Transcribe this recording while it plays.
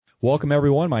Welcome,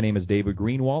 everyone. My name is David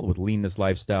Greenwald with Leanness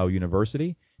Lifestyle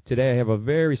University. Today I have a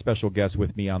very special guest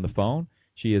with me on the phone.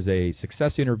 She is a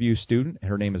success interview student.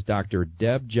 Her name is Dr.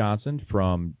 Deb Johnson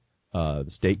from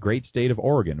the great state of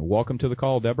Oregon. Welcome to the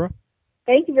call, Deborah.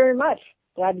 Thank you very much.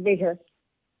 Glad to be here.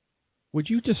 Would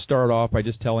you just start off by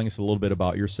just telling us a little bit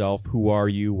about yourself? Who are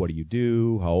you? What do you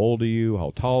do? How old are you?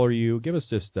 How tall are you? Give us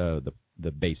just the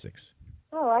basics.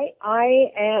 All right. I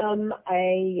am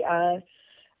a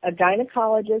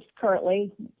gynecologist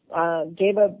currently.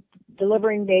 Gave up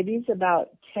delivering babies about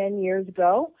 10 years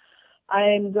ago.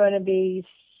 I'm going to be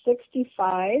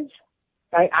 65.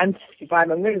 I'm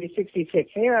 65. I'm going to be 66.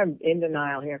 Here, I'm in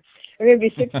denial here. I'm going to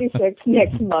be 66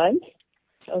 next month.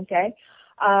 Okay.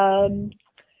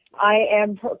 I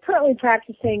am currently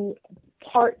practicing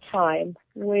part-time,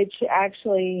 which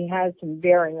actually has some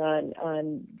bearing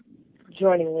on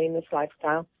joining Leanness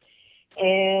Lifestyle.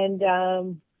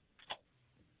 And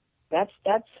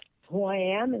that's who I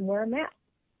am and where I'm at.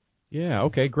 Yeah,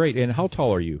 okay, great. And how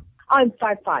tall are you? I'm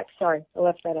 5'5". Sorry, I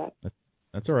left that out.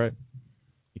 That's all right.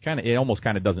 It almost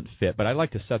doesn't fit, but I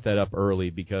like to set that up early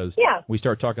because we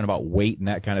start talking about weight and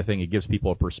that kind of thing. It gives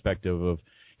people a perspective of,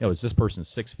 is this person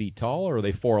 6 feet tall or are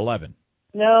they 4'11"?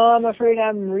 No, I'm afraid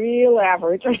I'm real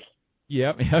average.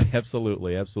 Yeah,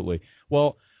 absolutely.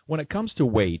 Well, when it comes to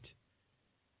weight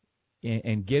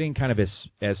and getting kind of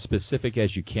as specific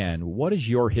as you can, what is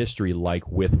your history like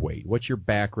with weight? What's your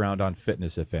background on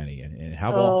fitness, if any, and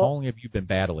how long have you been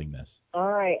battling this?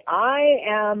 All right. I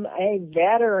am a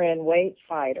veteran weight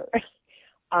fighter.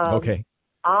 Okay.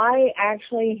 I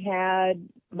actually had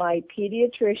my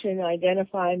pediatrician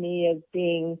identify me as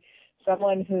being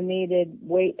someone who needed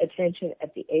weight attention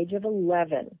at the age of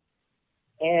 11.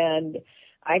 And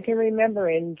I can remember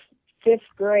in 5th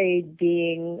grade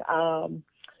being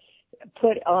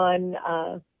put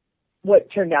on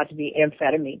what turned out to be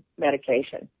amphetamine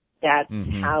medication. That's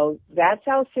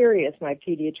how serious my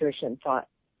pediatrician thought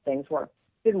things were.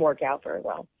 Didn't work out very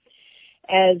well.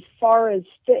 As far as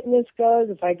fitness goes,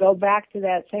 if I go back to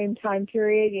that same time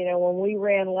period, when we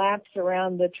ran laps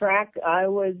around the track, I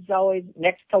was always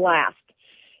next to last.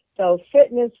 So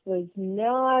fitness was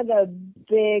not a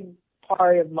big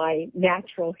part of my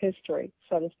natural history,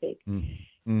 so to speak.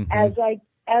 Mm-hmm.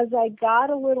 As I got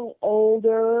a little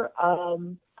older,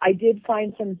 I did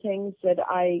find some things that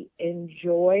I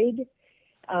enjoyed.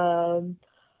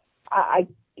 I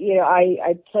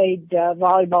played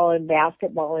volleyball and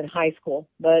basketball in high school,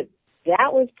 but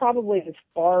that was probably as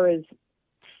far as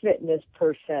fitness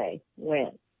per se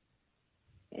went.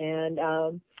 And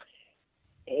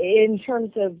in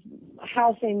terms of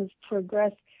how things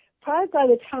progressed, probably by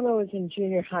the time I was in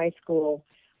junior high school,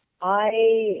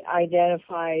 I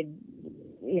identified,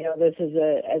 this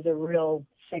as a real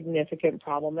significant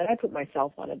problem, and I put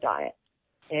myself on a diet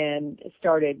and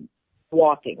started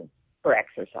walking for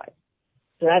exercise.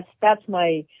 So that's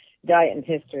my diet and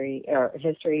history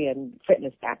and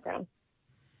fitness background.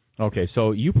 Okay,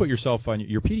 so you put yourself on,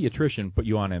 your pediatrician put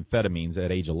you on amphetamines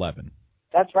at age 11.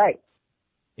 That's right.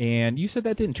 And you said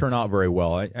that didn't turn out very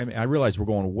well. I realize we're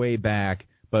going way back,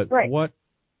 but right.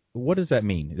 What does that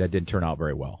mean, that didn't turn out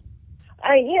very well?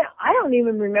 I don't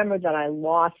even remember that I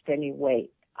lost any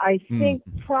weight. I think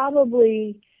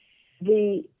probably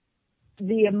the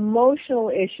emotional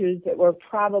issues that were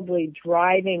probably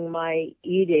driving my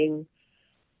eating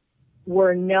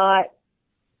were not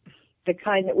the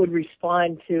kind that would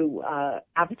respond to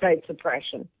appetite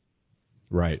suppression.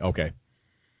 Right. Okay.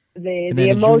 The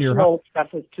emotional stuff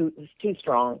was too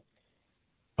strong.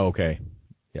 Okay.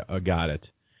 Yeah, I got it.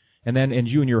 And then in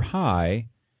junior high,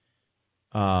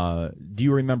 do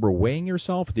you remember weighing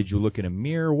yourself? Did you look in a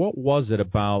mirror? What was it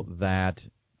about that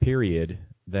period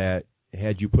that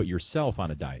had you put yourself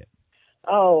on a diet?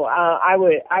 I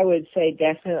would say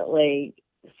definitely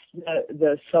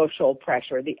the social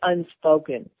pressure, the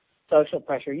unspoken social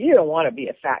pressure. You don't want to be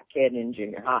a fat kid in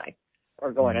junior high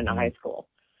or going into high school.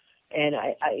 And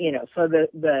so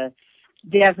the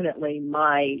definitely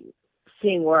my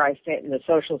seeing where I fit in the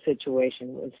social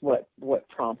situation was what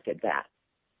prompted that.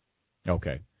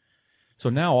 Okay. So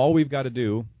now all we've got to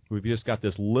do, we've just got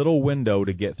this little window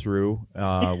to get through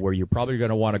where you're probably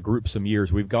going to want to group some years.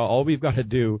 All we've got to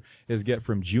do is get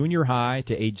from junior high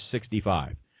to age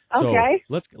 65. Okay.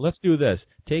 So let's do this.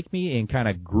 Take me in kind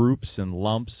of groups and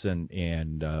lumps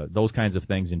and those kinds of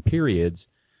things in periods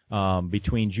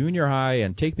between junior high,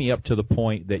 and take me up to the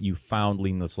point that you found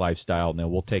Leanness Lifestyle, and then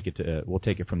we'll take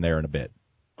it from there in a bit.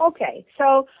 Okay.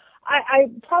 So I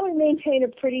probably maintained a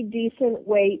pretty decent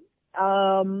weight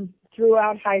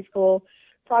throughout high school.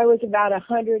 Probably was about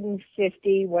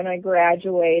 150 when I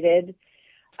graduated.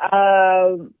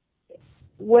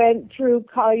 went through,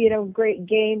 great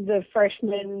gained the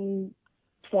freshman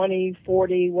 20,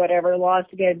 40, whatever,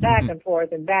 lost again, back and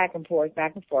forth and back and forth,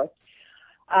 back and forth.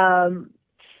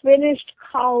 Finished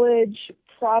college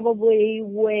probably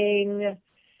weighing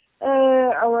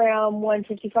around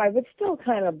 155, but still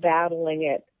kind of battling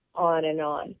it on and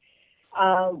on.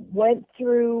 Went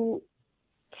through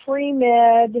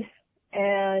pre-med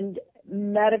and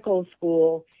medical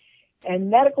school.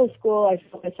 And medical school, I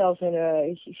found myself in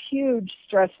a huge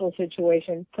stressful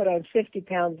situation, put on 50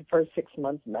 pounds the first 6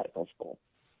 months of medical school.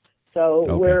 So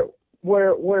okay.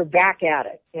 we're back at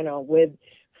it, with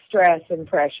stress and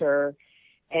pressure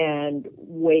and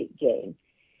weight gain.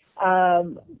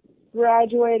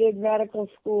 Graduated medical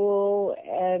school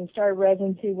and started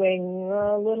residency weighing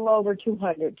a little over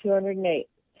 208,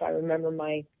 if I remember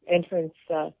my entrance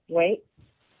weight.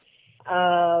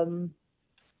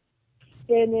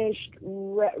 Finished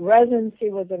residency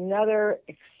was another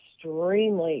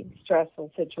extremely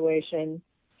stressful situation.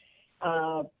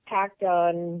 Packed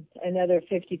on another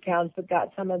 50 pounds, but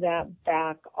got some of that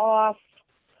back off.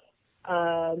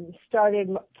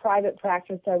 Started private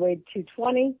practice. I weighed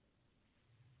 220.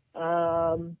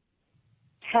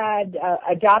 Had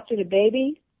adopted a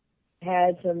baby.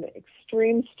 Had some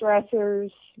extreme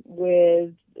stressors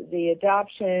with the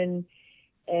adoption,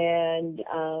 and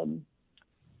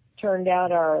turned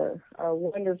out our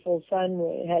wonderful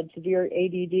son had severe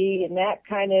ADD, and that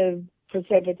kind of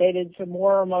precipitated some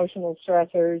more emotional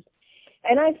stressors.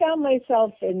 And I found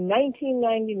myself in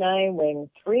 1999 weighing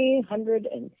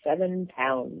 307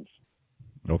 pounds.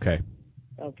 Okay.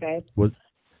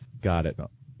 Got it.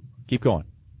 Keep going.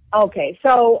 Okay,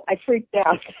 so I freaked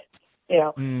out,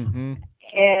 Mm-hmm.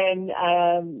 and,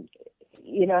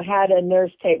 had a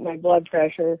nurse take my blood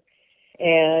pressure,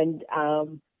 and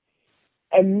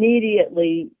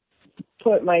immediately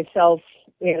put myself,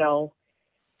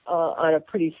 on a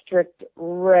pretty strict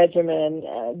regimen,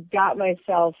 got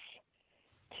myself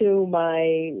to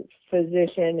my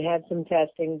physician, had some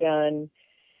testing done.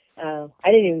 I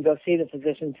didn't even go see the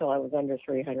physician until I was under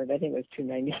 300. I think it was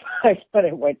 295, but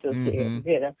I went to see him,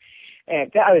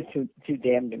 And I was too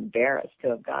damned embarrassed to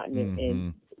have gotten it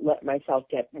and let myself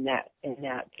get in that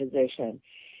position.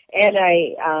 And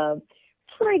I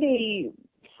pretty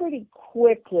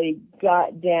quickly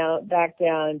got back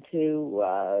down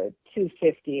to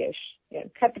 250-ish.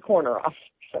 Cut the corner off,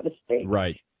 so to speak.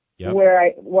 Right. Yep.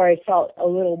 Where I felt a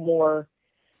little more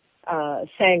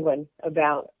sanguine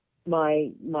about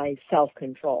my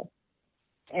self-control.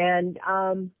 And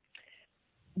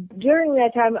during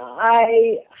that time,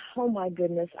 oh my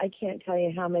goodness, I can't tell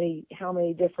you how many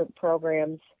different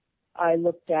programs I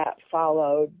looked at,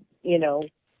 followed, in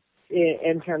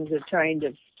terms of trying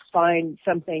to find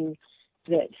something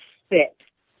that fit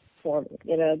for me.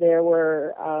 There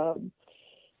were,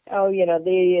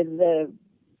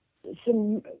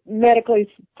 some medically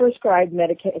prescribed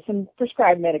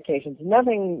medications,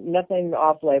 nothing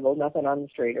off-label, nothing on the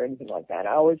street or anything like that.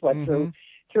 I always went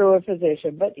through a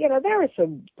physician, but there were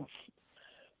some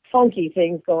funky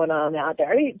things going on out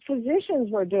there. I mean, physicians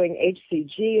were doing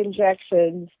HCG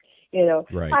injections.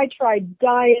 Right. I tried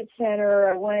Diet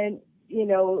Center. I went,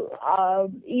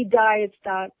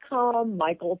 ediets.com,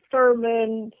 Michael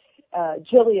Thurman,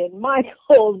 Jillian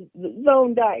Michaels,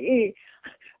 Zone Diet.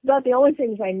 About the only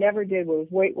things I never did was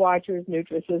Weight Watchers,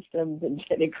 Nutrisystems, and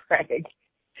Jenny Craig.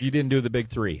 You didn't do the big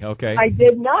three, okay? I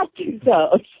did not do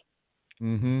those.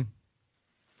 Mm-hmm.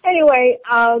 Anyway,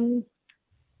 I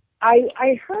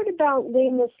heard about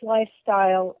leanness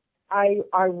lifestyle,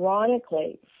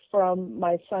 ironically, from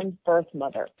my son's birth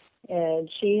mother, and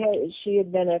she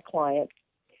had been a client,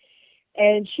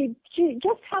 and she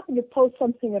just happened to post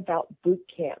something about boot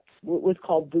camp. It was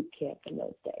called boot camp in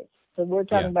those days. So we're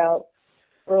talking about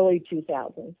early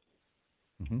 2000s.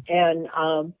 Mm-hmm. And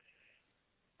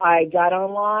I got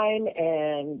online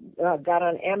and got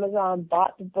on Amazon,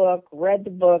 bought the book, read the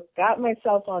book, got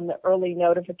myself on the early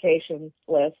notifications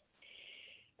list.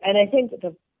 And I think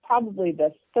that probably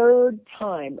the third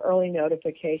time early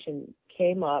notification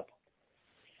came up,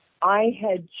 I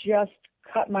had just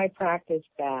cut my practice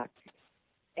back.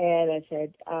 And I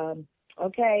said,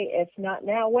 okay, if not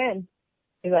now, when?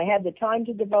 Because I had the time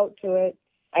to devote to it.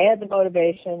 I had the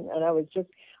motivation, and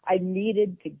I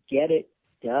needed to get it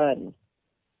done.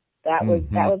 That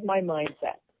was my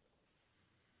mindset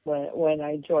when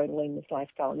I joined Leanness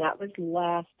Lifestyle. And that was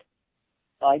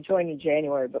I joined in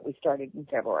January, but we started in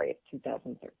February of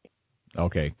 2013.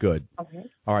 Okay, good. Okay.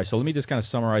 All right, so let me just kind of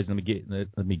summarize. Let me get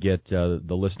the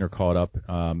listener caught up.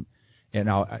 And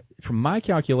now, from my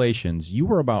calculations, you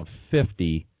were about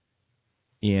 50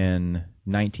 in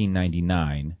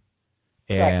 1999,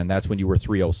 and that's when you were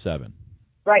 307.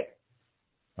 Right.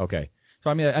 Okay. So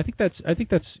I mean, I think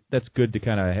that's good to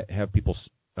kind of have people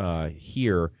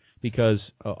hear, because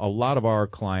a lot of our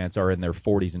clients are in their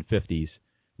 40s and 50s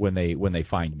when they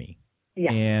find me.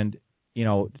 Yeah. And you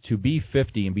know, to be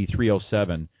 50 and be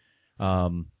 307,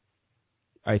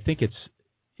 I think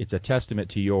it's a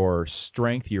testament to your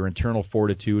strength, your internal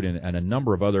fortitude, and a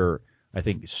number of other, I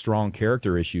think, strong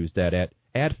character issues that at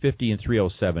 50 and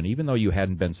 307, even though you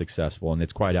hadn't been successful, and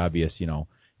it's quite obvious, you know,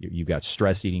 you've got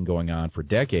stress eating going on for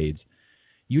decades,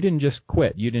 you didn't just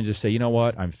quit. You didn't just say, you know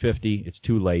what, I'm 50, it's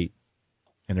too late,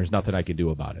 and there's nothing I can do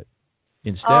about it.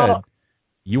 Instead,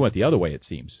 you went the other way, it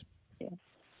seems. Yeah.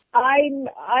 I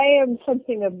am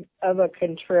something of a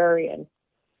contrarian.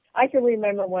 I can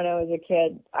remember when I was a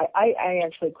kid, I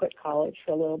actually quit college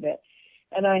for a little bit,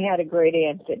 and I had a great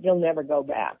aunt that you'll never go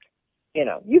back. You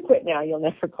know, you quit now, you'll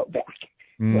never go back.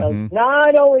 Mm-hmm. Well,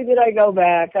 not only did I go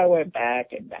back, I went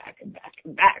back and back and back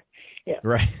and back. Yeah.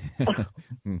 Right.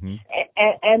 Mm-hmm.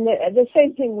 And the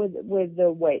same thing with the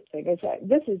weight thing. I said,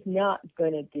 this is not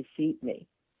going to defeat me.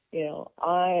 You know,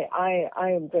 I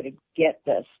am going to get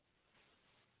this.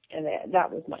 And that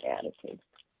was my attitude.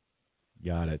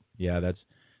 Got it. Yeah,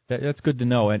 that's good to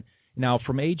know. And now,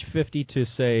 from age 50 to,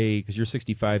 say, because you're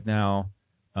 65 now,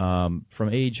 from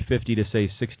age 50 to, say,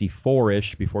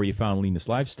 64-ish, before you found Leanness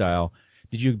Lifestyle,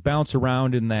 did you bounce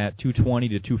around in that 220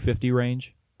 to 250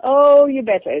 range? Oh, you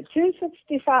betcha.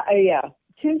 265,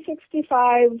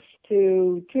 265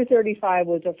 to 235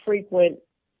 was a frequent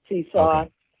seesaw.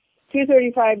 Okay.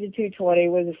 235 to 220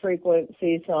 was a frequent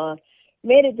seesaw.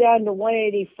 Made it down to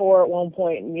 184 at one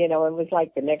point, and, you know, it was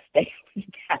like the next day it was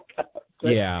back up.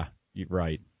 Yeah, you're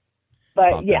right.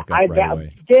 But, Pop yeah, back up right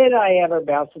away. did I ever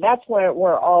bounce? That's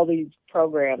where all these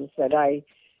programs that I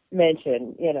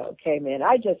mentioned, you know, came in.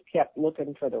 I just kept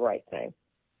looking for the right thing.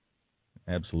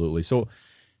 Absolutely.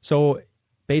 So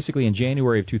basically in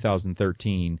January of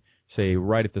 2013, say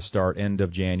right at the start, end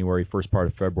of January, first part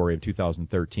of February of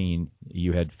 2013,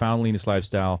 you had found Leanness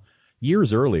Lifestyle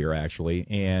years earlier, actually,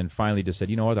 and finally just said,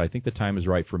 you know what, I think the time is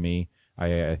right for me.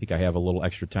 I think I have a little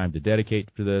extra time to dedicate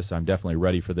to this. I'm definitely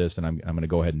ready for this, and I'm going to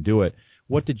go ahead and do it.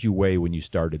 What did you weigh when you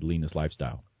started Leanness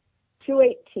Lifestyle?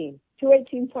 218.8,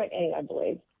 I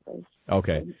believe.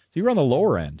 Okay. So you were on the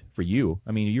lower end for you.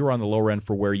 I mean, you were on the lower end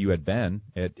for where you had been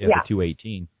at the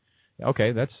 218.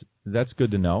 Okay, that's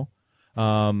good to know.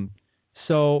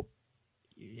 So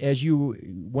as you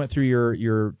went through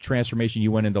your transformation,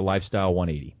 you went into Lifestyle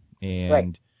 180. And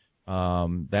right.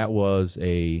 That was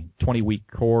a 20-week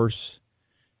course.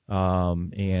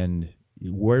 And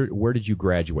where did you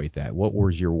graduate that? What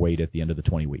was your weight at the end of the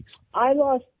 20 weeks? I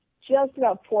lost just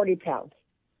about 40 pounds.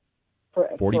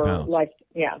 40 pounds?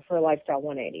 For Lifestyle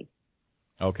 180.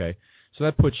 Okay. So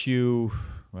that puts you,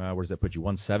 where does that put you,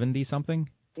 170 something?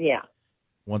 Yeah.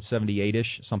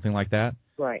 178-ish, something like that?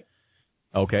 Right.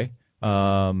 Okay.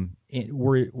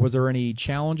 Was there any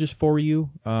challenges for you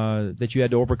that you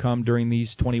had to overcome during these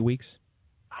 20 weeks?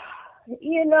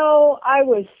 You know, I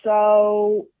was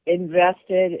so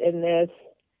invested in this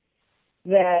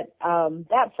that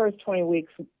that first 20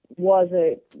 weeks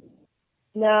wasn't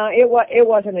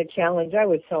a challenge. I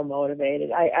was so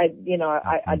motivated.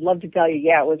 I'd love to tell you,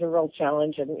 yeah, it was a real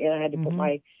challenge, and I had to put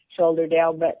my shoulder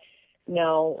down, but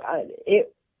no,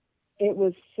 it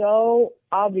was so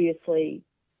obviously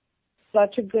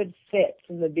such a good fit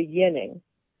from the beginning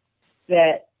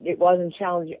that it wasn't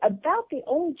challenging. About the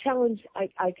only challenge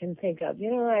I can think of,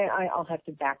 I'll have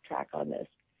to backtrack on this.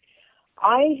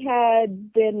 I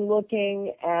had been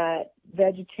looking at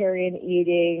vegetarian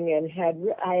eating and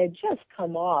I had just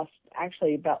come off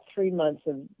actually about 3 months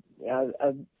of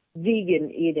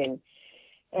vegan eating.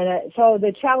 And so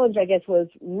the challenge, I guess, was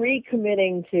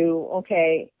recommitting to,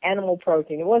 animal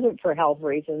protein. It wasn't for health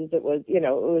reasons. It was, it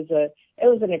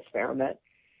was an experiment.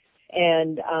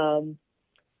 And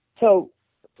so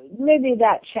maybe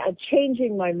that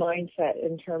changing my mindset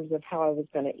in terms of how I was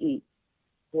going to eat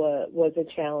was a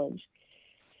challenge.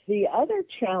 The other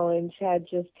challenge had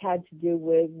to do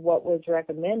with what was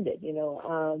recommended.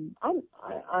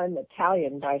 I'm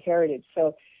Italian by heritage,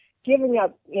 so giving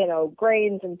up,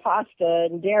 grains and pasta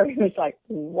and dairy was like,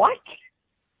 what?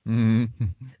 Mm-hmm.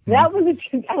 That was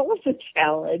a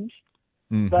challenge,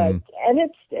 mm-hmm. but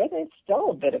it's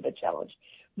still a bit of a challenge.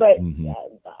 But mm-hmm.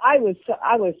 I was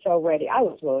so ready. I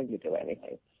was willing to do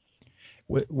anything.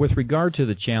 With regard to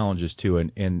the challenges too,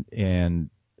 and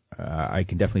I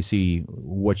can definitely see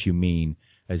what you mean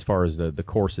as far as the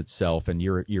course itself, and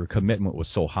your commitment was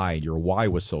so high and your why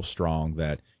was so strong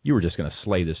that you were just going to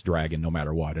slay this dragon no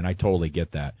matter what, and I totally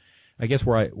get that. I guess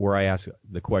where I ask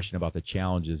the question about the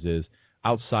challenges is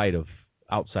outside of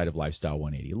outside of Lifestyle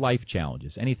 180, life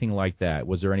challenges, anything like that?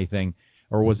 Was there anything,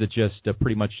 or was it just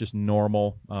pretty much just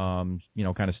normal, kind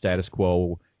of status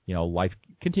quo? Life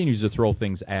continues to throw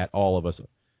things at all of us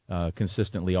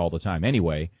consistently all the time.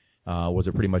 Anyway, was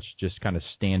it pretty much just kind of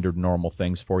standard normal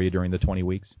things for you during the 20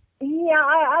 weeks? Yeah,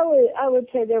 I would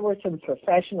say there were some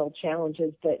professional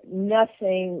challenges, but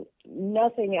nothing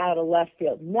out of left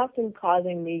field, nothing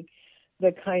causing me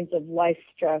the kinds of life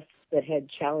stress that had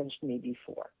challenged me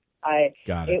before.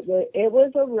 Got it. It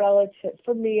was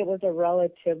for me, it was a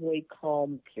relatively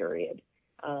calm period.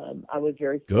 I was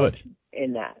very good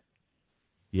in that.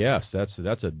 Yes, that's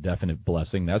a definite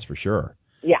blessing, that's for sure.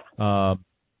 Yeah.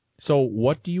 So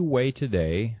what do you weigh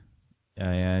today?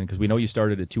 And because we know you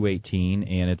started at 218,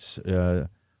 and it's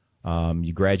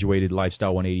you graduated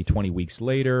Lifestyle 180 20 weeks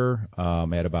later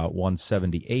at about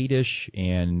 178-ish,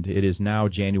 and it is now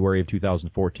January of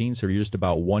 2014, so you're just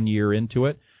about 1 year into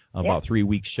it, about 3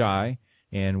 weeks shy.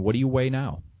 And what do you weigh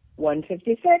now?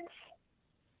 156.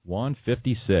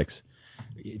 156.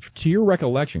 To your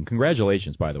recollection,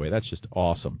 congratulations, by the way. That's just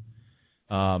awesome.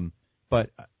 But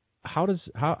how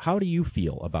do you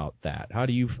feel about that? How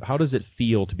does it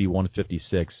feel to be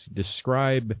 156?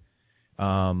 Describe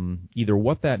either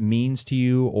what that means to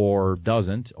you or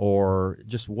doesn't, or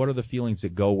just what are the feelings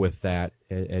that go with that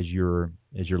as you're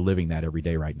living that every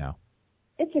day right now?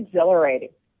 It's exhilarating.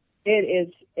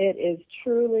 It is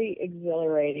truly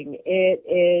exhilarating. It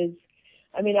is.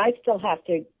 I mean, I still have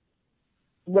to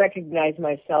recognize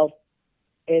myself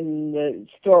in the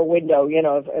store window,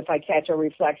 if I catch a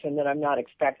reflection that I'm not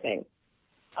expecting.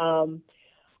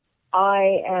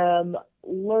 I am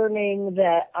learning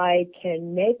that I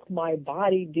can make my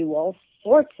body do all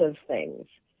sorts of things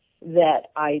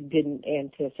that I didn't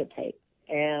anticipate.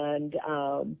 And,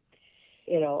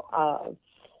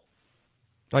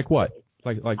 like what?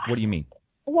 Like what do you mean?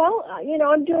 Well,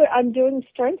 I'm doing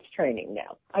strength training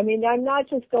now. I mean, I'm not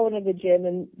just going to the gym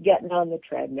and getting on the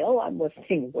treadmill. I'm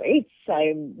lifting weights.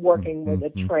 I'm working with a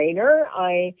trainer.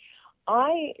 I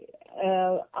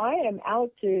am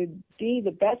out to be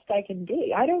the best I can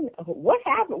be. I don't know what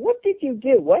happened. What did you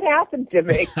do? What happened to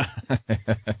me?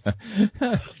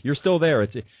 You're still there.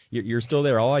 You're still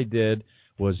there. All I did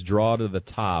was draw to the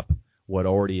top what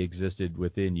already existed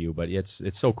within you, but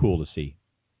it's so cool to see.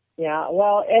 Yeah,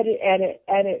 well,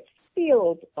 it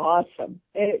feels awesome.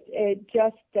 It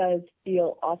just does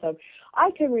feel awesome. I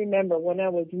can remember when I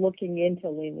was looking into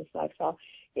leanness lifestyle,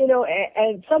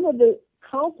 and some of the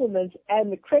compliments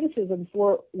and the criticisms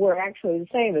were actually the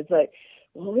same. It's like,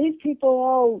 well, these people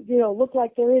all, look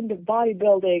like they're into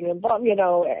bodybuilding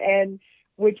and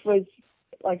which was,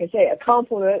 like I say, a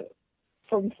compliment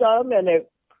from some and a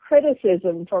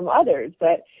criticism from others.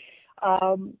 But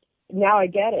now I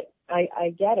get it. I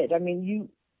get it. I mean,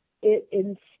 it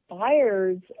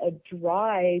inspires a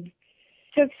drive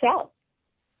to excel.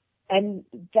 And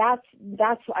that's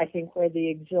I think where the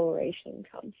exhilaration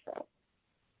comes from.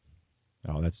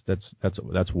 Oh,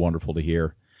 that's wonderful to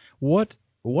hear. What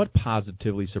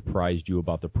positively surprised you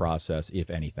about the process, if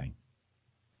anything?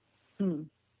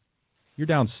 You're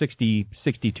down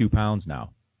 62 pounds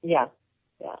now. Yeah.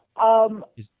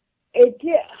 It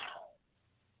did.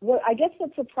 What I guess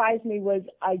what surprised me was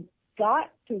I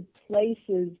got to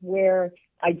places where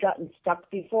I'd gotten stuck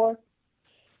before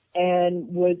and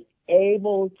was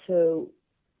able to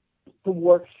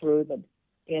work through them.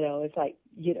 It's like,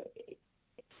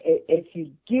 if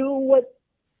you do what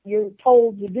you're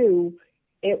told to do,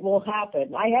 it will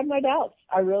happen. I had my doubts.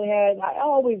 I really had. I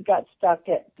always got stuck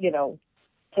at,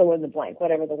 fill in the blank,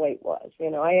 whatever the weight was.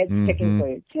 I had sticking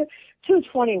point.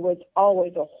 220 was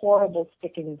always a horrible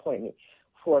sticking point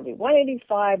for me.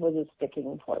 185 was a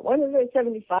sticking point.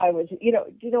 175 was, do you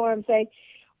know what I'm saying?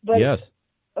 But, yes.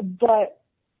 But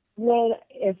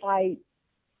if I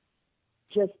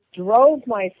just drove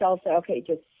myself to, okay,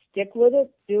 just stick with it,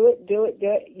 do it,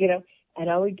 and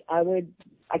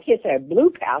I can't say I blew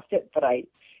past it, but I,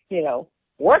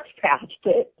 worked past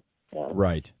it.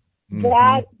 Right.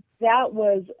 That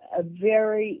was a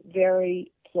very,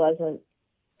 very pleasant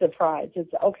surprise.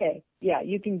 It's okay. Yeah,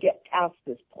 you can get past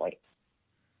this point.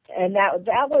 And that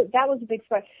was a big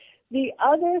surprise. The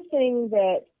other thing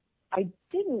that I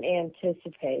didn't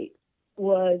anticipate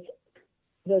was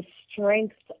the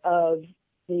strength of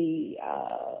the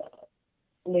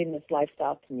leanness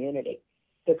lifestyle community,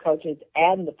 the coaches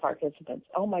and the participants.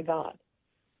 Oh my God,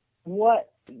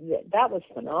 that was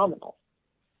phenomenal!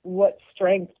 What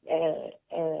strength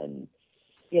and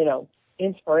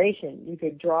inspiration you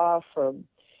could draw from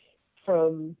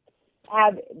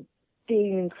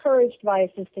being encouraged by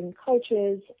assistant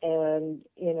coaches and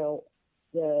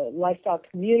the lifestyle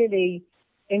community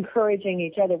encouraging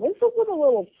each other with a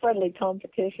little friendly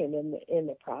competition in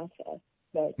the process.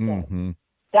 But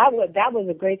that was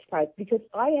a great surprise, because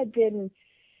I had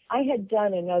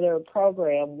done another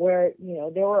program where, you know,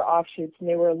 there were offshoots and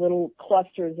there were little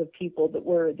clusters of people that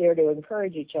were there to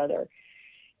encourage each other,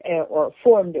 or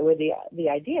formed with the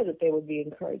idea that they would be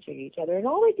encouraging each other. And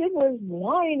all they did was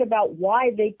whine about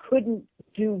why they couldn't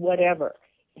do whatever.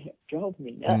 It drove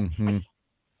me nuts.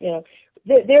 You know,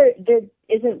 there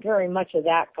isn't very much of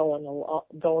that going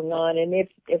on. And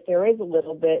if there is a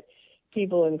little bit,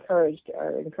 people are encouraged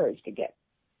to get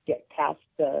past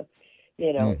the,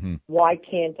 you know, why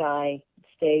can't I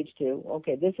stage to,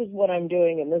 okay, this is what I'm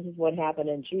doing and this is what happened,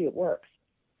 and gee, it works.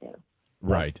 Yeah.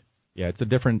 Right. Yeah, it's a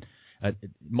different,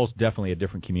 most definitely a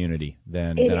different community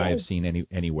than I have seen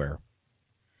anywhere.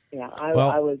 Yeah,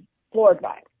 I was floored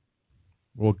by it.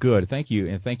 Well, good. Thank you,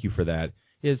 and thank you for that.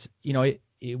 You know,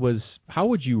 it was, how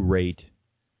would you rate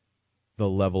the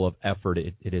level of effort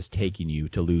it has taken you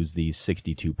to lose these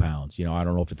 62 pounds? You know, I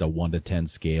don't know if it's a 1 to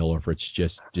 10 scale or if it's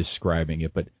just describing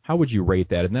it, but how would you rate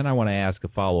that? And then I want to ask a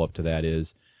follow-up to that is,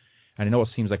 and I know it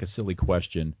seems like a silly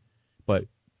question, but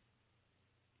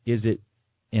is it,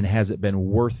 and has it been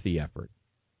worth the effort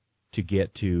to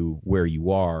get to where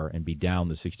you are and be down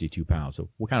the 62 pounds? So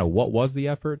what was the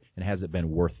effort, and has it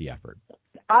been worth the effort?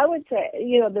 I would say,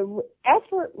 you know, the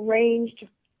effort ranged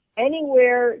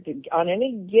anywhere on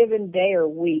any given day or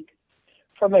week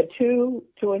from a 2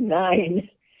 to a 9.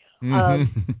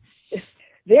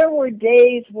 There were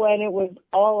days when it was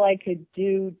all I could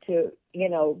do to, you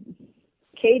know,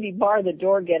 Katie, bar the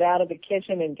door, get out of the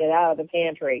kitchen and get out of the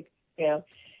pantry, you know.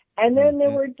 And then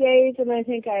there were days, and I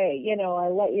think I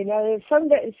let you know, some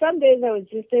days I was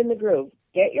just in the groove.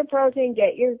 Get your protein,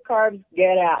 get your carbs,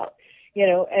 get out, you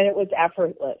know, and it was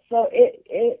effortless. So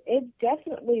it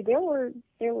definitely, there were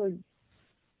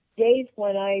days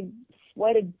when I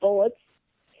sweated bullets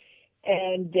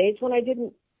and days when I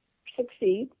didn't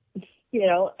succeed, you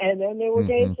know, and then there were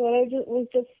days when it was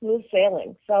just smooth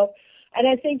sailing. So, and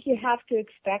I think you have to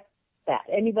expect that.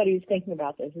 Anybody who's thinking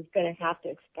about this is going to have to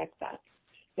expect that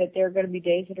there are going to be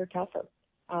days that are tougher.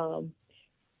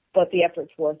 But the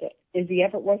effort's worth it. Is the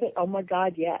effort worth it? Oh my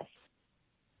God, yes.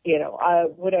 You know,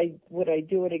 would I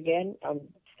do it again? I'm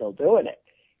still doing it.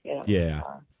 You know. Yeah.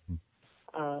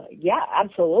 Yeah,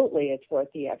 absolutely, it's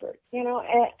worth the effort. You know,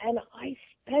 and I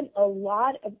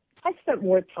spent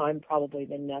more time probably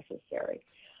than necessary.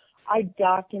 I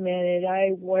documented,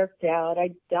 I worked out,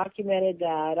 I documented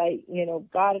that,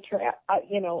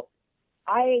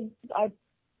 I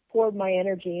poured my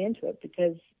energy into it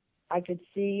because I could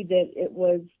see that it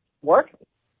was working.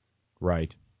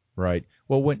 Right.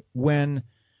 Well, when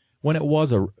it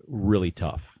was a really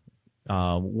tough,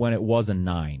 when it was a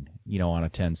 9, you know, on a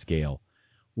 10 scale,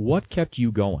 what kept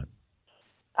you going?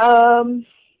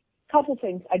 Couple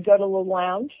things. I'd go to the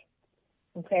lounge,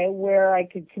 okay, where I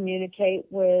could communicate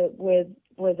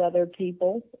with other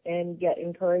people and get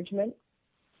encouragement.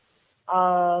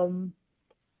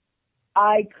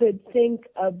 I could think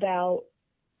about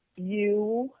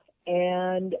you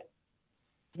and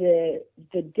the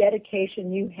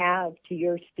dedication you have to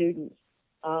your students.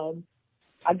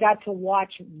 I got to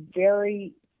watch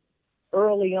very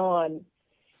early on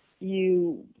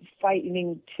you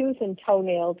fighting tooth and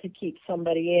toenail to keep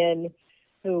somebody in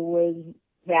who was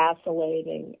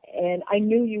vacillating. And I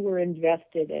knew you were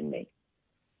invested in me.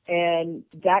 And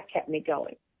that kept me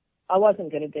going. I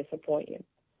wasn't going to disappoint you.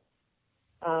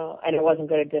 And I wasn't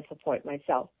going to disappoint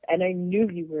myself. And I knew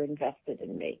you were invested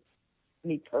in me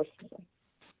personally.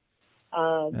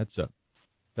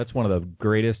 That's one of the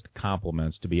greatest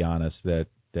compliments, to be honest, that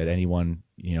anyone,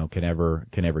 you know, can ever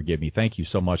give me. Thank you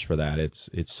so much for that.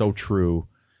 It's so true.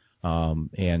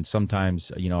 And sometimes,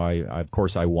 you know,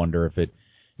 I wonder if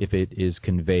it is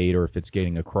conveyed or if it's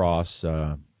getting across.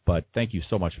 But thank you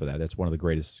so much for that. That's one of the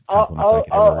greatest compliments I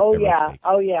can ever take.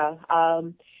 Oh yeah.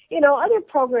 You know, other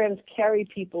programs carry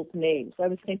people's names. I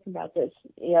was thinking about this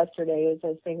yesterday as I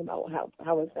was thinking about how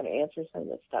I was going to answer some of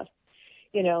this stuff.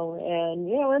 You know,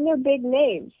 and they're big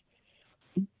names.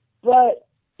 But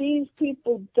these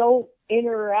people don't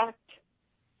interact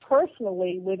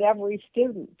personally with every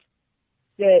student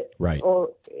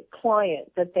or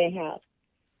client that they have.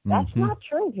 That's not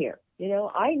true here. You know,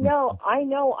 I know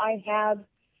I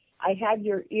have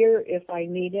your ear if I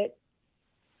need it.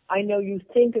 I know you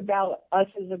think about us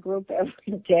as a group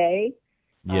every day.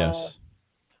 Yes.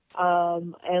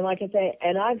 And like I say,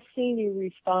 and I've seen you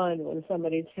respond when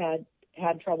somebody's had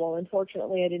trouble.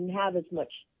 Unfortunately, I didn't have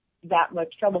that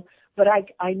much trouble, but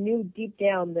I knew deep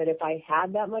down that if I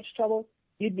had that much trouble,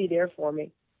 you'd be there for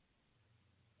me.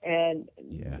 And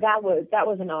that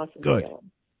was an awesome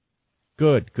feeling.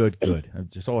 Good, good, good. I'm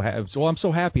just I'm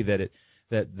so happy that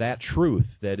that truth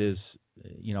that is,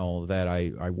 that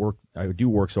I do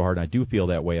work so hard, and I do feel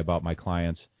that way about my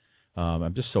clients.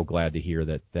 I'm just so glad to hear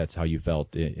that that's how you felt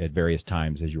at various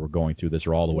times as you were going through this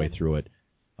or all the way through it.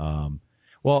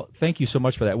 Well, thank you so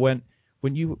much for that. When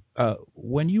you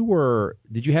were,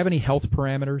 did you have any health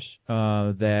parameters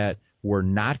that were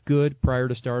not good prior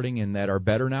to starting and that are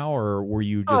better now, or were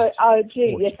you just?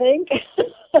 Gee, you think?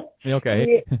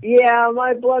 Okay. Yeah,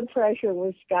 my blood pressure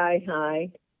was sky high.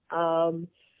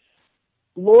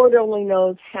 Lord only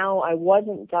knows how I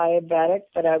wasn't diabetic,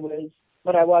 but I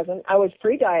wasn't. I was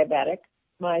pre-diabetic.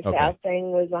 My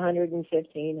fasting was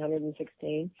 115,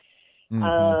 116.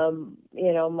 My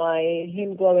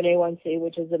hemoglobin A1C,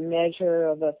 which is a measure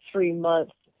of a 3-month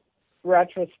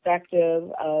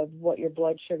retrospective of what your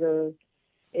blood sugar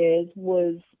is,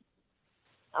 was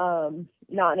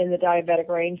not in the diabetic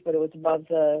range, but it was above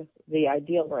the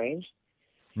ideal range.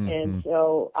 And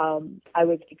so I'm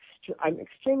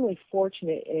extremely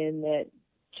fortunate in that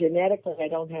genetically I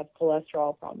don't have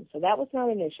cholesterol problems, so that was not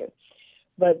an issue.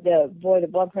 But the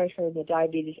blood pressure, the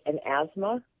diabetes, and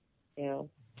asthma, if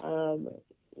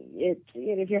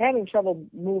you're having trouble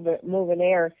moving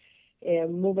air,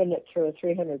 moving it through a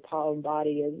 300-pound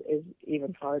body is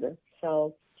even harder.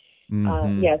 So,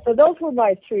 so those were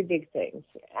my 3 big things: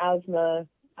 asthma,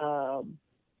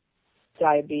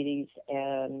 diabetes,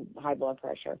 and high blood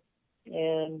pressure.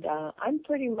 And I'm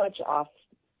pretty much off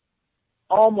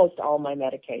almost all my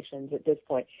medications at this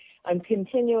point. I'm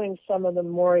continuing some of them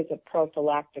more as a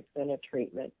prophylactic than a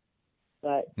treatment.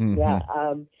 But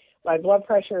my blood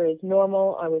pressure is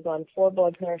normal. I was on 4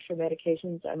 blood pressure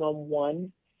medications. I'm on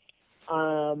 1.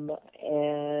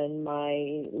 And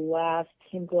my last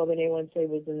hemoglobin A1C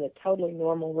was in the totally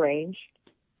normal range.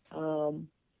 And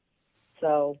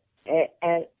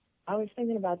I was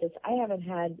thinking about this. I haven't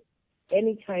had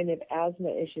any kind of asthma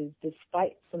issues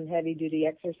despite some heavy-duty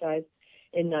exercise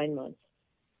in 9 months.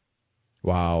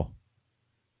 Wow.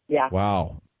 Yeah.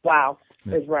 Wow. Wow.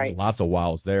 Is right. Lots of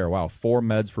wows there. Wow. 4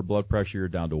 meds for blood pressure. You're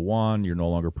down to 1. You're no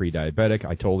longer pre-diabetic.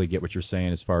 I totally get what you're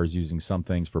saying as far as using some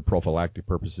things for prophylactic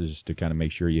purposes to kind of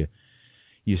make sure you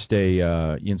stay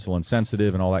insulin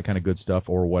sensitive and all that kind of good stuff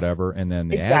or whatever. And then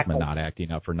the asthma not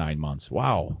acting up for 9 months.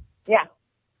 Wow. Yeah.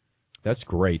 That's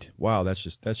great. Wow. That's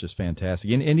just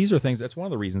fantastic. And these are things. That's one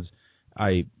of the reasons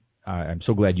I'm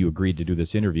so glad you agreed to do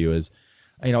this interview is,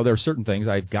 there are certain things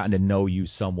I've gotten to know you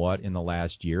somewhat in the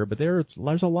last year, but there's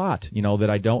a lot, that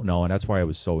I don't know, and that's why I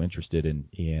was so interested in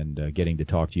getting to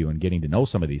talk to you and getting to know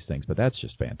some of these things. But that's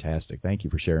just fantastic. Thank you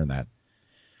for sharing that.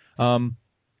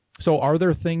 So are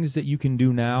there things that you can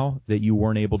do now that you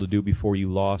weren't able to do before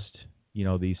you lost,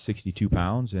 these 62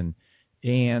 pounds?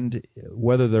 And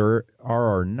whether there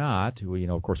are or not,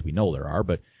 of course we know there are,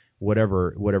 but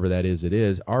whatever that is, it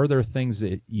is. Are there things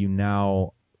that you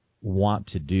now want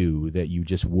to do that you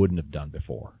just wouldn't have done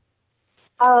before?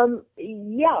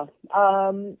 Yeah.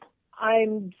 I'm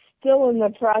still in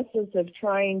the process of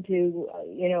trying to,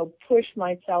 push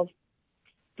myself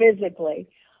physically.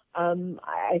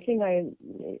 I think I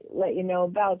let you know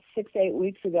about 6-8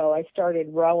 weeks ago, I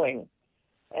started rowing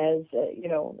as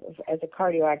a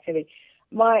cardio activity.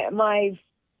 My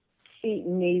feet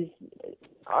and knees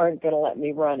aren't going to let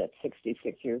me run at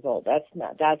 66 years old. That's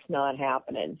not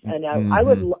happening. And I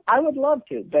would love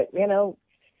to, but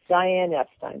Diane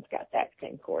Epstein's got that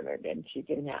thing cornered and she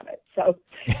can have it. So,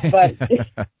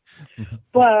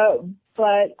 but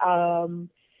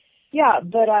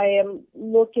I am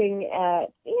looking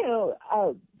at,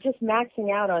 just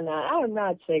maxing out on that. I'm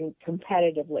not saying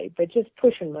competitively, but just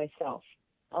pushing myself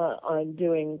on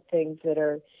doing things that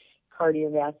are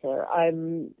cardiovascular.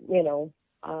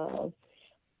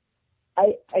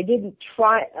 I didn't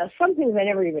try some things I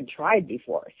never even tried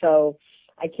before, so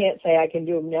I can't say I can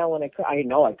do them now when I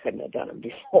know I couldn't have done them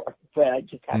before, but I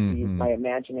just have to use my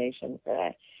imagination for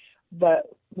that.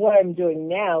 But what I'm doing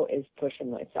now is pushing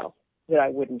myself that I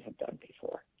wouldn't have done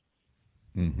before.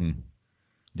 Mm-hmm.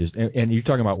 And you're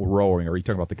talking about rowing, or are you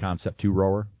talking about the Concept 2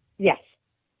 rower? Yes.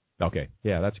 Okay.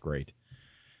 Yeah, that's great.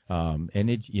 And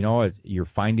you're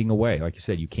finding a way. Like you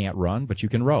said, you can't run, but you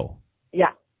can row.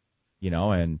 Yeah.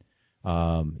 And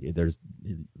there's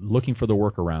looking for the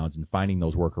workarounds and finding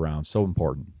those workarounds. So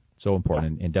important,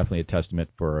 and definitely a testament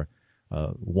for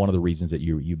one of the reasons that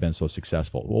you've been so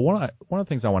successful. Well, one of the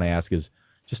things I want to ask is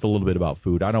just a little bit about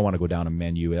food. I don't want to go down a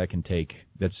menu. That can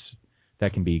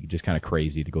be just kind of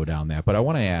crazy to go down that. But I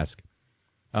want to ask,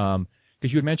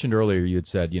 because you had mentioned earlier, you had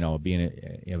said, being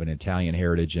of an Italian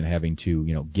heritage and having to,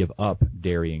 give up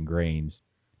dairy and grains.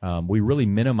 We really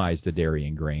minimize the dairy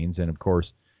and grains, and of course,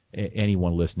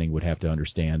 anyone listening would have to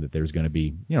understand that there's going to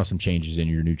be, some changes in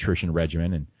your nutrition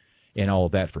regimen and all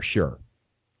of that for sure.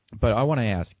 But I want to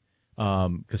ask,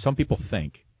 because some people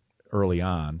think early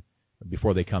on,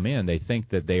 before they come in, they think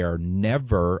that they are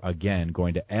never again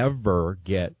going to ever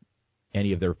get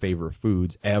any of their favorite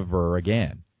foods ever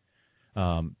again.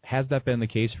 Has that been the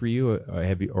case for you?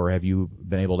 Have you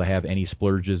been able to have any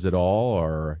splurges at all,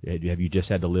 or have you just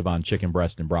had to live on chicken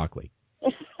breast and broccoli?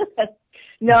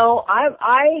 No,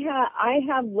 I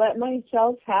have let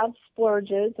myself have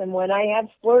splurges, and when I have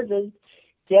splurges,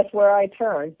 guess where I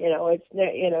turn?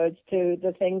 It's to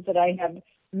the things that I have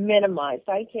minimized.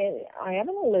 I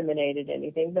haven't eliminated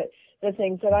anything, but the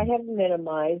things that I have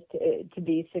minimized to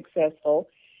be successful.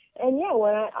 And yeah,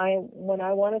 when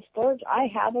I want to splurge, I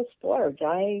have a splurge.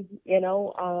 And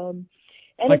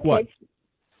like it what? takes,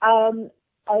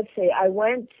 let's see, I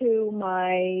went to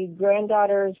my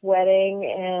granddaughter's wedding,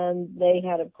 and they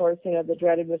had, of course, the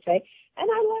dreaded buffet, and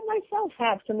I let myself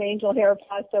have some angel hair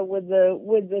pasta with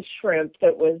the shrimp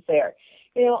that was there.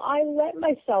 I let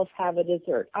myself have a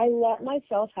dessert. I let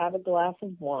myself have a glass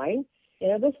of wine.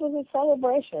 This was a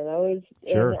celebration.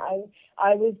 Sure. And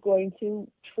I was going to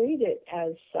treat it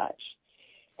as such,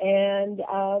 and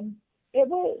it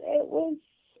was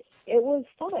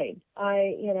fine.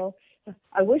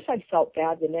 I wish I felt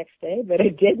bad the next day, but I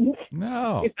didn't.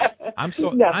 No, I'm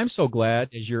so glad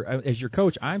as your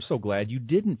coach. I'm so glad you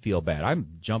didn't feel bad. I'm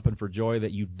jumping for joy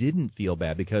that you didn't feel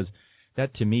bad, because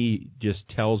that to me just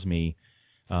tells me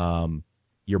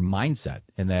your mindset,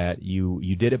 and that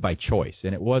you did it by choice.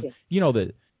 And it was,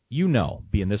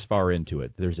 being this far into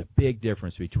it, there's a big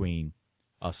difference between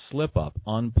a slip up,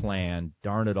 unplanned,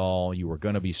 darn it all, you were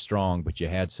going to be strong, but you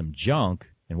had some junk,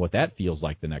 and what that feels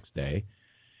like the next day,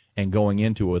 and going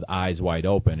into it with eyes wide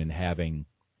open and having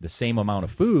the same amount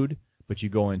of food, but you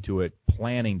go into it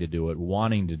planning to do it,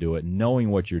 wanting to do it, knowing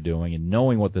what you're doing, and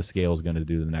knowing what the scale is going to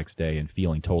do the next day, and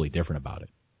feeling totally different about it.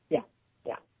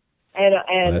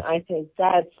 And I think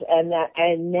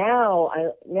now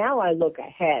I look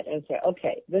ahead and say,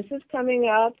 okay, this is coming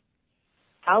up.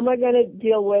 How am I going to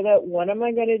deal with it? What am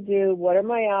I going to do? What are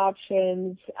my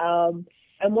options?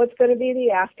 And what's going to be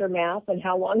the aftermath? And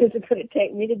how long is it going to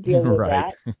take me to deal with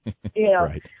right. that?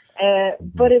 Right.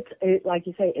 But it's like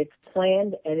you say, it's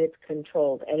planned and it's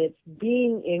controlled, and it's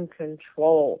being in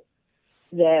control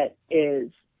that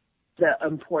is the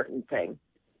important thing.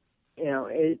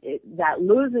 That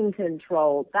losing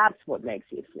control, that's what makes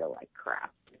you feel like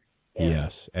crap.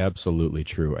 Yes, absolutely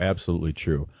true. Absolutely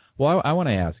true. Well, I want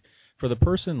to ask, for the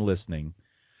person listening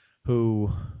who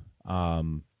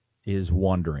is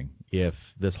wondering if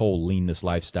this whole leanness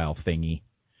lifestyle thingy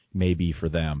may be for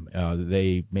them,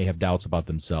 they may have doubts about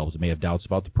themselves. They may have doubts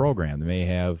about the program. They may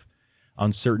have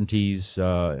uncertainties.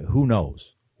 Who knows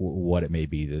what it may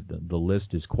be? The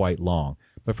list is quite long.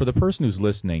 But for the person who's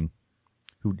listening,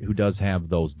 who does have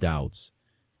those doubts,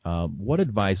 what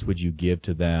advice would you give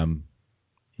to them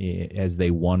as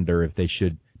they wonder if they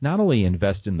should not only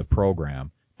invest in the program,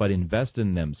 but invest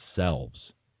in themselves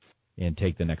and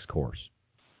take the next course?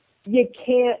 You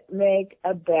can't make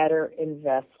a better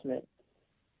investment.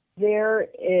 There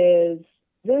is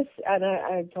this, and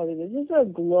I tell you, this is a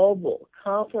global,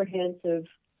 comprehensive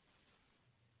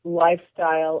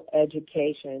lifestyle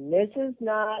education. This is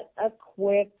not a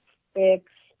quick fix,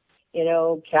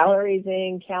 calories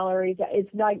in, calories out.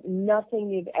 It's like nothing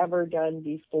you've ever done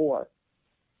before.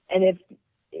 And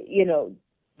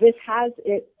this has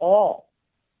it all.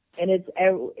 And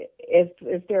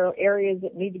if there are areas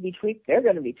that need to be tweaked, they're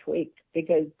going to be tweaked,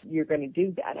 because you're going to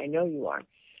do that. I know you are.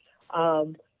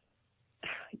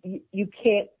 You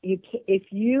can't, if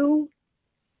you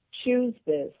choose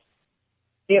this,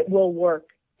 it will work.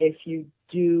 If you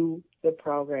do the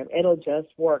program, it'll just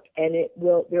work, and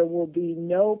there will be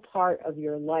no part of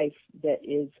your life that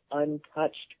is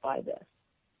untouched by this.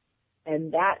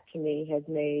 And that to me has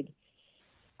made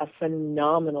a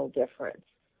phenomenal difference.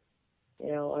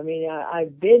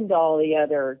 I've been to all the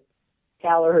other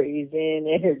calories in,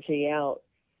 energy out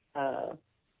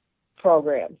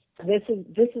programs. This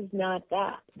is not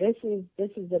that. This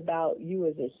is about you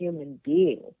as a human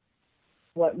being.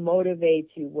 What motivates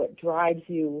you, what drives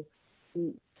you,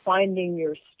 finding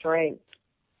your strength,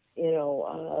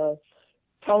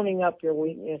 toning up your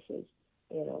weaknesses.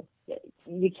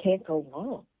 You can't go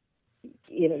wrong.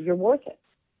 You're worth it.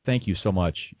 Thank you so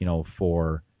much,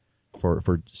 for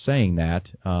saying that,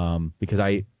 because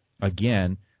I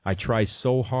try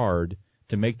so hard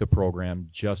to make the program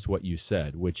just what you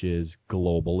said, which is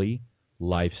globally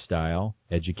lifestyle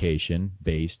education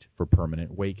based for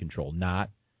permanent weight control, not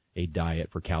a diet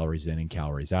for calories in and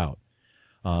calories out.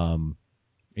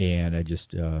 and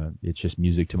it's just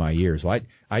music to my ears. So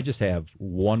I just have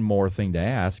one more thing to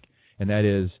ask, and that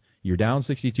is, you're down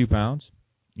 62 pounds,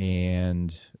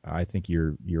 and I think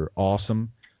you're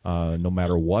awesome, no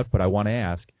matter what. But I want to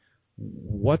ask,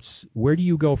 where do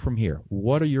you go from here?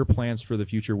 What are your plans for the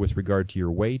future with regard to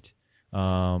your weight,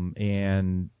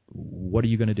 and what are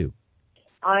you going to do?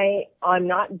 I'm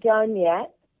not done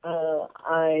yet.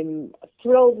 I'm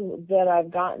thrilled that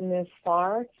I've gotten this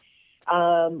far.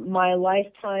 My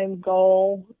lifetime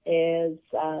goal is,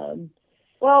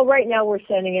 right now we're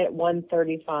setting it at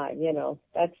 135.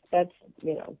 That's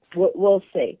we'll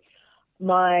see.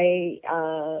 My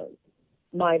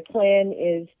plan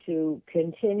is to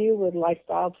continue with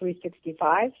Lifestyle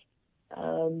 365,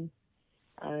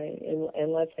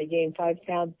 unless I gain 5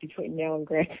 pounds between now and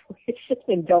graduation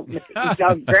and don't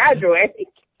graduate,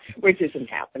 which isn't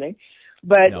happening.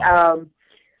 But no.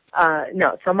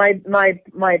 No. So my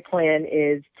plan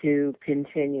is to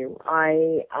continue.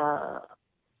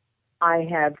 I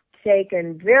have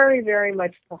taken very, very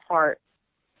much to heart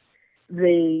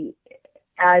the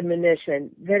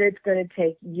admonition that it's going to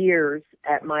take years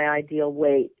at my ideal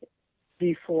weight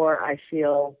before I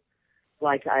feel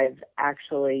like I've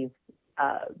actually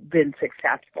been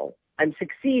successful. I'm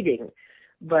succeeding,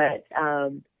 but I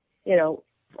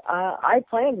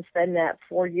plan to spend that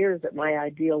 4 years at my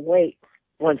ideal weight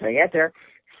once I get there,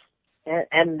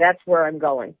 and that's where I'm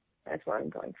going. That's where I'm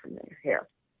going from here.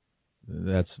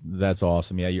 That's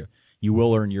awesome. Yeah, you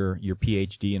will earn your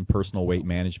PhD in personal weight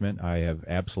management. I have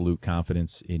absolute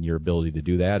confidence in your ability to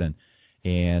do that, and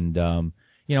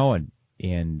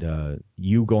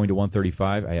you going to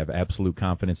 135, I have absolute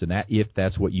confidence in that, if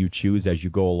that's what you choose as you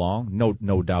go along.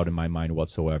 No doubt in my mind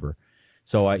whatsoever.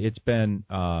 So it's been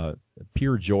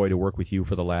pure joy to work with you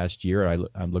for the last year.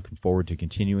 I'm looking forward to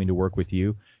continuing to work with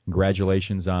you.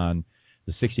 Congratulations on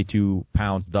the 62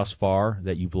 pounds thus far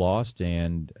that you've lost,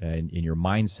 and in your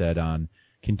mindset on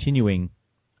continuing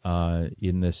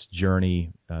in this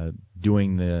journey,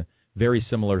 doing the very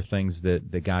similar things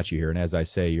that got you here. And as I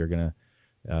say, you're going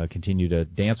to continue to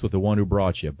dance with the one who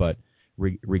brought you. But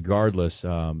regardless,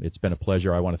 it's been a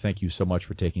pleasure. I want to thank you so much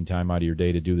for taking time out of your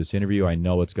day to do this interview. I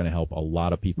know it's going to help a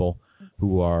lot of people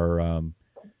who are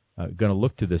going to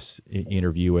look to this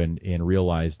interview and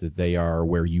realize that they are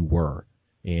where you were,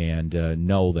 and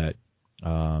know that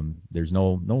there's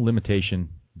no limitation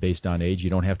based on age. You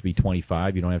don't have to be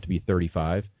 25. You don't have to be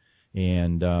 35.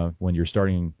 And when you're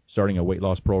starting a weight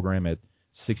loss program at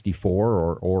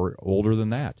 64 or older than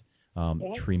that,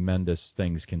 tremendous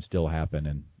things can still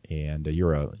happen. And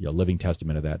you're a living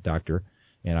testament of that, Doctor.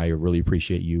 And I really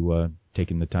appreciate you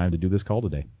taking the time to do this call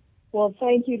today. Well,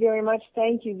 thank you very much.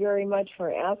 Thank you very much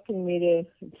for asking me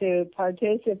to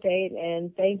participate,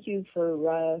 and thank you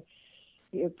for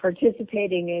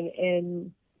participating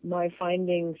in my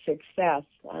finding success.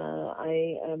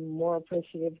 I am more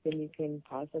appreciative than you can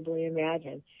possibly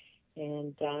imagine,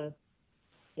 and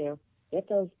get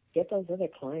those other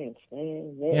clients. They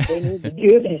need to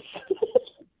do this.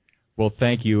 Well,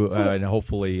 thank you, and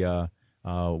hopefully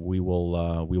we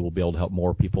will be able to help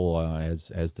more people as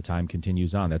the time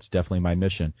continues on. That's definitely my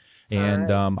mission, and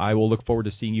right. I will look forward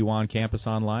to seeing you on campus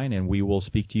online, and we will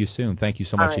speak to you soon. Thank you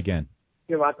so much again.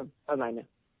 You're welcome. Bye-bye now.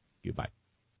 Goodbye.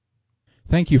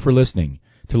 Thank you for listening.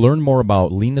 To learn more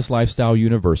about Leanness Lifestyle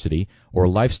University or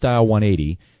Lifestyle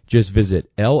 180, just visit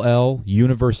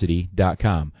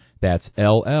lluniversity.com. That's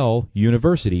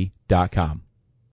lluniversity.com.